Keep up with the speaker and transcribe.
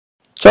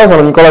Ciao,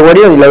 sono Nicola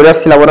Guarino di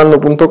Lavorarsi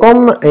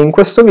e in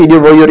questo video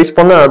voglio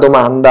rispondere a una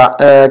domanda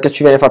che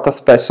ci viene fatta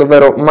spesso,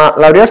 ovvero: ma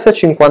laurearsi a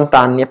 50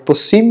 anni è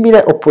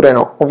possibile oppure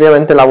no?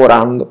 Ovviamente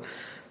lavorando.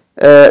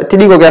 Ti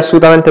dico che è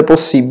assolutamente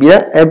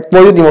possibile e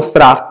voglio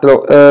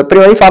dimostrartelo.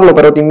 Prima di farlo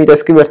però ti invito a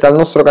iscriverti al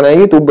nostro canale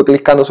YouTube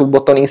cliccando sul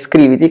bottone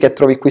iscriviti che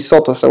trovi qui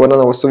sotto se stai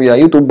guardando questo video a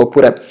YouTube,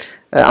 oppure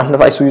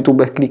vai su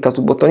YouTube e clicca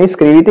sul bottone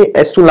iscriviti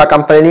e sulla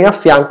campanellina a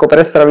fianco per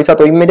essere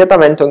avvisato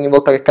immediatamente ogni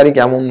volta che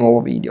carichiamo un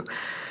nuovo video.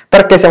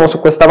 Perché siamo su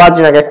questa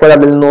pagina che è quella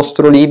del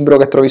nostro libro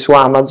che trovi su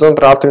Amazon,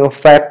 tra l'altro in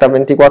offerta a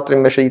 24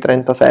 invece di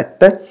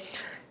 37.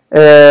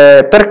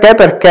 Perché?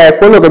 Perché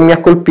quello che mi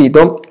ha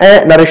colpito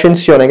è la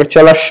recensione che ci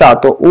ha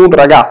lasciato un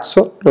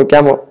ragazzo, lo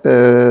chiamo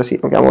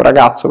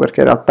ragazzo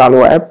perché in realtà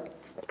lo è,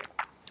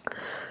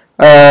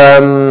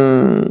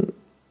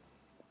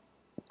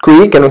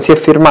 qui, che non si è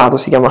firmato,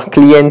 si chiama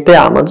cliente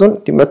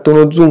Amazon. Ti metto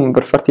uno zoom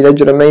per farti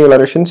leggere meglio la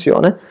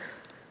recensione.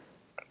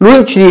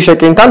 Lui ci dice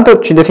che intanto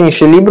ci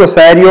definisce il libro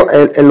serio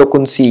e lo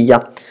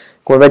consiglia.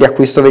 Come vedi,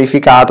 acquisto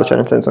verificato, cioè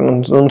nel senso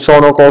non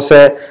sono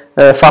cose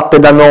fatte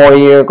da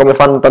noi come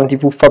fanno tanti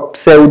fuffa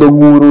pseudo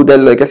guru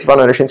che si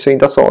fanno recensioni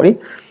da soli.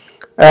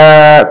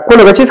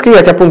 Quello che ci scrive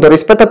è che appunto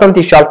rispetto a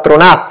tanti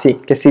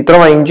cialtronazzi che si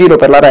trovano in giro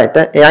per la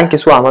rete e anche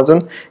su Amazon,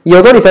 gli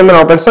autori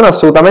sembrano persone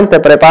assolutamente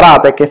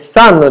preparate che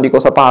sanno di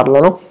cosa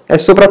parlano e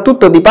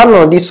soprattutto ti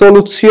parlano di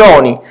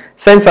soluzioni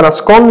senza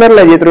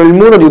nasconderle dietro il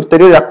muro di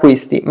ulteriori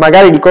acquisti,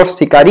 magari di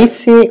corsi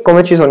carissimi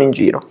come ci sono in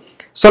giro.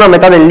 Sono a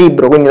metà del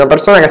libro, quindi una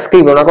persona che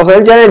scrive una cosa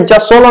del genere già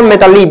solo a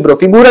metà libro,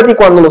 figurati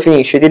quando lo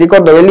finisce. Ti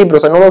ricordo che il libro,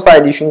 se non lo sai,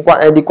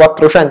 è di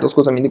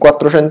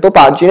 400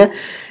 pagine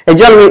e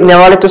già lui ne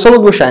aveva letto solo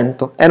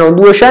 200. Erano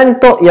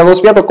 200, gli avevo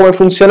spiegato come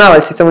funzionava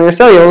il sistema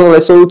universitario, gli avevo dato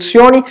le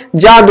soluzioni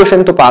già a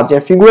 200 pagine,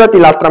 figurati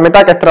l'altra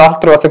metà che tra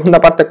l'altro la seconda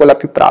parte è quella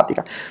più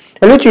pratica.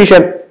 E lui ci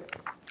dice: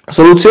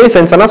 soluzioni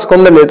senza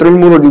nascondere dietro il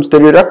muro di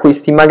ulteriori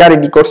acquisti, magari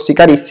di corsi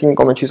carissimi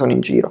come ci sono in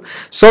giro.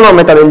 Sono a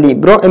metà del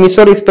libro e mi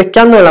sto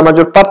rispecchiando nella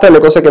maggior parte delle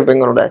cose che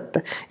vengono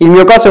dette. Il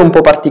mio caso è un po'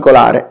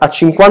 particolare. A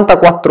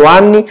 54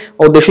 anni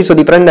ho deciso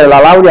di prendere la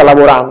laurea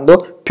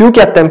lavorando più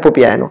che a tempo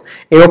pieno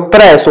e ho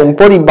preso un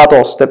po' di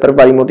batoste per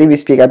vari motivi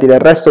spiegati del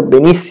resto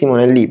benissimo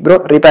nel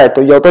libro.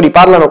 Ripeto, gli autori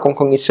parlano con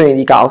cognizione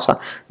di causa.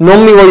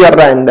 Non mi voglio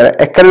arrendere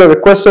e credo che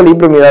questo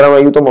libro mi darà un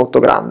aiuto molto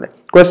grande.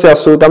 Questa è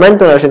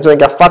assolutamente una recensione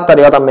che ha fatto,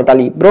 arrivata a metà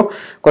libro.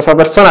 Questa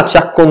persona ci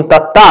ha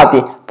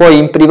contattati poi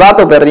in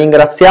privato per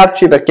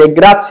ringraziarci, perché è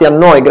grazie a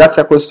noi,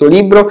 grazie a questo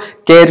libro,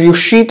 che è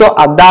riuscito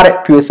a dare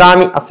più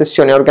esami a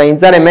sessione, a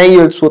organizzare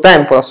meglio il suo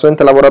tempo da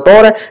studente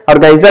lavoratore, a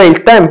organizzare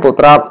il tempo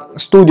tra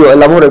studio e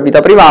lavoro e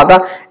vita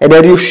privata, ed è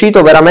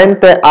riuscito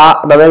veramente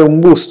ad avere un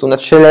boost,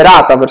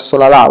 un'accelerata verso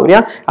la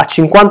laurea. A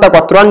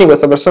 54 anni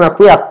questa persona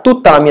qui ha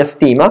tutta la mia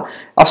stima,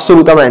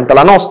 assolutamente,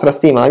 la nostra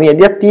stima, la mia e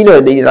di Attilio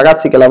e dei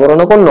ragazzi che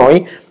lavorano con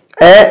noi,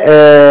 ed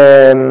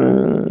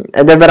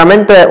è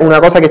veramente una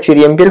cosa che ci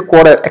riempie il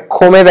cuore. E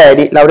come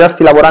vedi,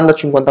 laurearsi lavorando a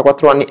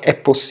 54 anni è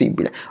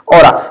possibile.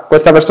 Ora,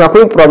 questa persona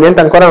qui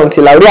probabilmente ancora non si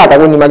è laureata,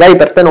 quindi magari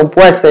per te non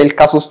può essere il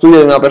caso studio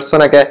di una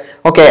persona che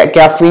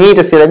ha finito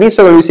e si è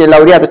visto che lui si è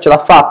laureato e ce l'ha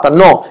fatta.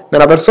 No, è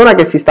una persona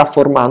che si sta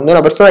formando, è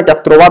una persona che ha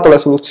trovato la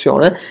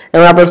soluzione, è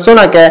una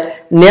persona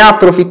che ne ha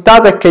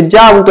approfittato e che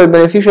già ha avuto il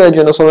beneficio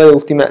leggendo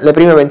solo le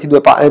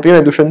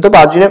prime 200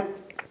 pagine,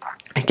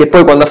 e che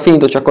poi quando ha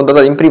finito ci ha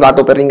contattato in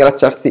privato per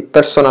ringraziarsi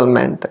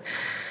personalmente.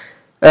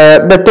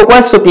 Detto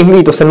questo, ti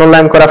invito, se non l'hai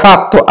ancora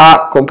fatto,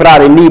 a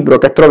comprare il libro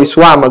che trovi su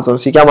Amazon.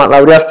 Si chiama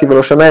Laurearsi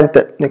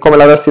velocemente, come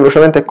laurearsi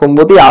velocemente e con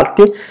voti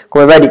alti.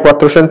 Come vedi,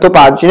 400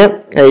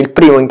 pagine, è il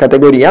primo in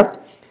categoria,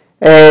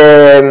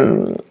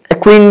 e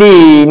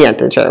quindi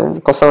niente, cioè,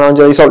 costa una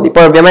mangiata di soldi.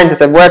 Poi ovviamente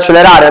se vuoi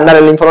accelerare e andare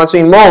alle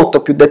informazioni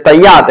molto più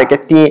dettagliate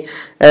che ti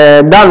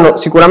danno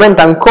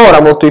sicuramente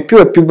ancora molto di più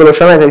e più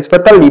velocemente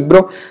rispetto al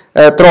libro,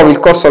 trovi il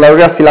corso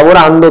Laurearsi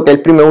lavorando, che è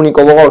il primo e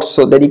unico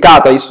corso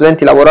dedicato agli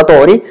studenti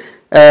lavoratori,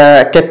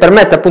 che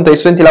permette appunto agli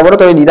studenti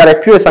lavoratori di dare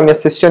più esami a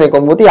sessione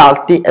con voti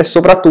alti e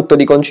soprattutto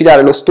di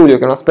conciliare lo studio,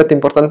 che è un aspetto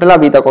importante della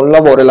vita, con il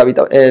lavoro e la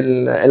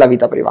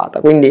vita privata.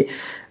 Quindi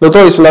lo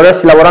trovi su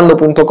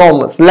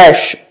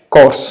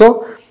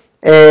laurearsilavorando.com/corso.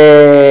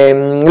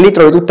 Lì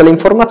trovi tutte le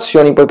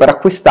informazioni poi per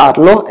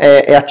acquistarlo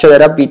e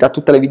accedere a vita a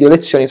tutte le video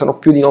lezioni. Sono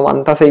più di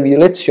 96 video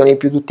lezioni,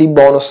 più tutti i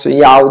bonus,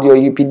 gli audio,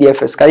 i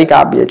PDF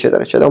scaricabili,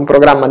 eccetera eccetera. È un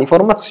programma di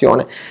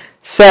formazione.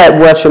 Se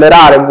vuoi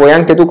accelerare, vuoi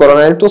anche tu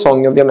coronare il tuo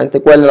sogno,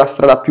 ovviamente quella è la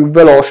strada più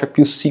veloce,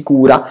 più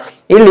sicura.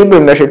 Il libro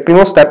invece è il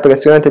primo step che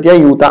sicuramente ti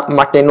aiuta,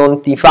 ma che non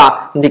ti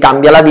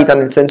cambia la vita,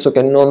 nel senso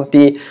che non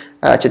ti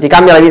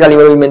cambia la vita a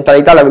livello di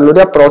mentalità, a livello di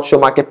approccio,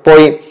 ma che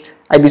poi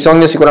hai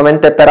bisogno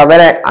sicuramente per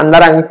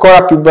andare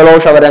ancora più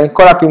veloce, avere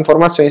ancora più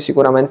informazioni.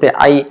 Sicuramente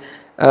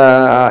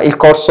il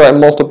corso è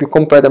molto più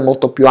completo, è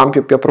molto più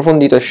ampio, più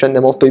approfondito e scende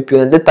molto di più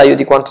nel dettaglio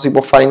di quanto si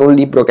può fare in un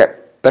libro che,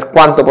 per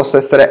quanto possa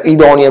essere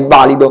idoneo e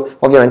valido,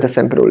 ovviamente è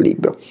sempre un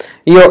libro.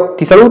 Io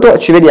ti saluto e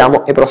ci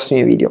vediamo ai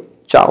prossimi video.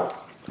 Ciao!